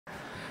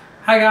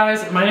Hi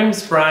guys, my name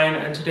is Brian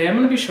and today I'm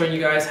going to be showing you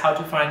guys how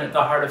to find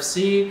the Heart of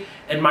Sea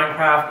in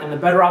Minecraft in the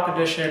Bedrock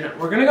Edition.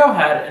 We're going to go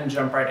ahead and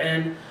jump right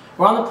in.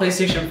 We're on the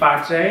PlayStation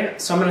 5 today,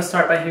 so I'm going to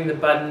start by hitting the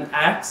button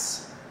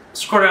X,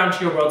 scroll down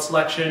to your world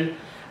selection,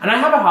 and I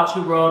have a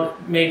how-to world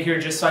made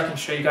here just so I can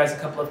show you guys a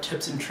couple of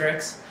tips and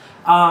tricks.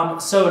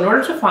 So in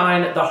order to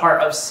find the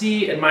Heart of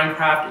Sea in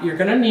Minecraft, you're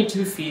going to need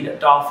to feed a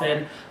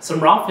dolphin some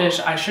raw fish.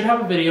 I should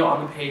have a video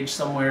on the page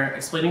somewhere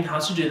explaining how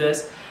to do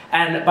this.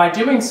 And by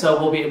doing so,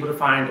 we'll be able to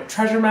find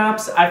treasure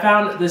maps. I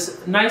found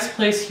this nice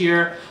place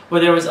here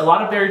where there was a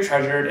lot of buried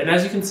treasure, and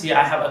as you can see,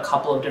 I have a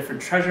couple of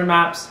different treasure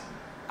maps.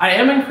 I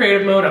am in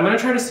creative mode. I'm going to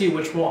try to see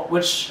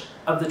which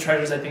of the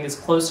treasures I think is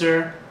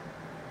closer.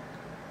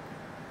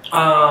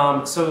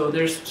 So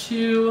there's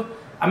two.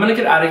 I'm going to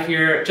get out of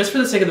here. Just for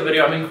the sake of the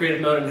video, I'm in creative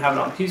mode and have it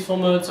on peaceful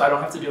mode, so I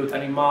don't have to deal with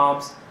any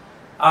mobs.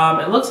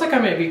 It looks like I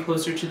might be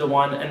closer to the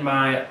one in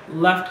my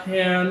left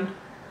hand.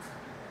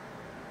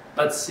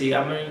 Let's see,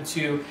 I'm going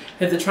to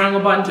hit the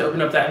triangle button to open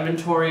up that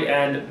inventory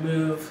and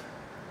move.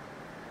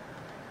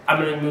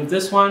 I'm going to move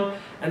this one.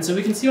 And so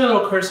we can see my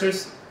little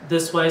cursors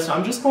this way. So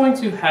I'm just going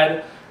to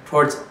head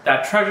towards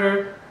that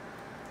treasure.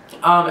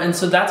 And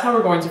so that's how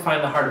we're going to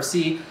find the Heart of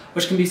Sea,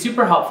 which can be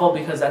super helpful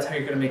because that's how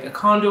you're going to make a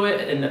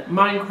conduit in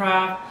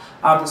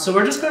Minecraft. So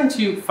we're just going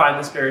to find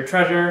this buried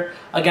treasure.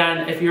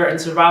 Again, if you're in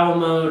survival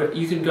mode,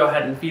 you can go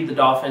ahead and feed the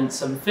dolphin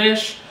some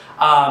fish,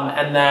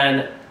 and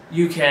then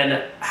you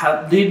can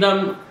have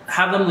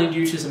them lead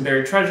you to some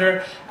buried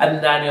treasure,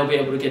 and then you'll be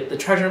able to get the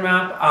treasure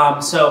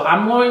map. So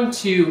I'm going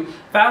to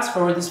fast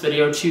forward this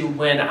video to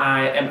when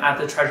I am at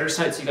the treasure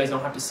site so you guys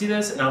don't have to see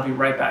this, and I'll be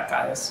right back,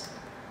 guys.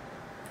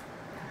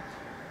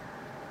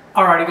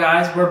 Alrighty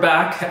guys, we're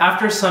back.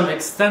 After some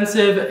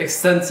extensive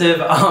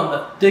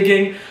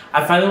digging,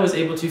 I finally was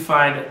able to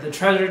find the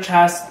treasure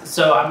chest.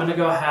 So I'm gonna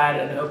go ahead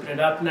and open it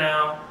up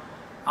now.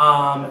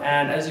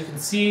 And as you can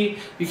see,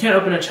 you can't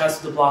open a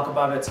chest with a block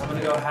above it, so I'm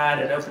going to go ahead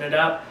and open it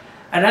up.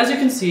 And as you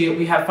can see,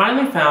 we have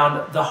finally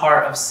found the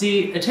Heart of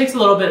Sea. It takes a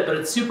little bit, but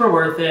it's super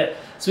worth it.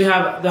 So we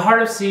have the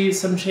Heart of Sea,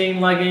 some chain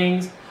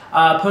leggings,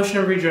 potion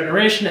of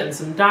regeneration, and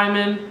some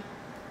diamond.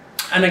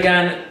 And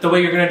again, the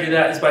way you're going to do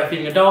that is by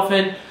feeding a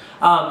dolphin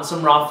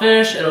some raw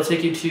fish. It'll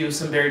take you to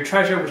some buried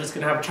treasure, which is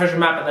going to have a treasure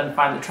map, and then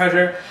find the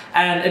treasure.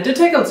 And it did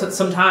take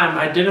some time.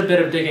 I did a bit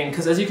of digging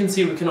because, as you can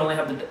see, we can only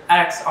have the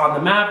X on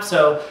the map,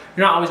 so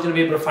you're not always going to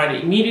be able to find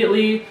it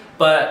immediately,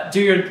 but do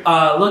your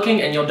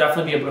looking and you'll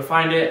definitely be able to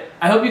find it.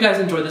 I hope you guys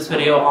enjoyed this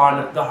video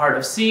on the Heart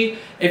of Sea.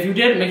 If you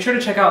did, make sure to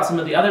check out some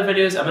of the other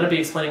videos. I'm going to be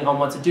explaining on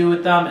what to do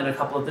with them in a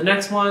couple of the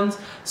next ones.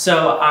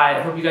 So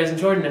I hope you guys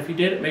enjoyed, and if you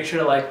did, make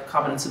sure to like,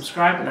 comment, and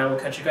subscribe, and I will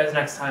catch you guys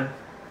next time.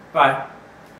 Bye.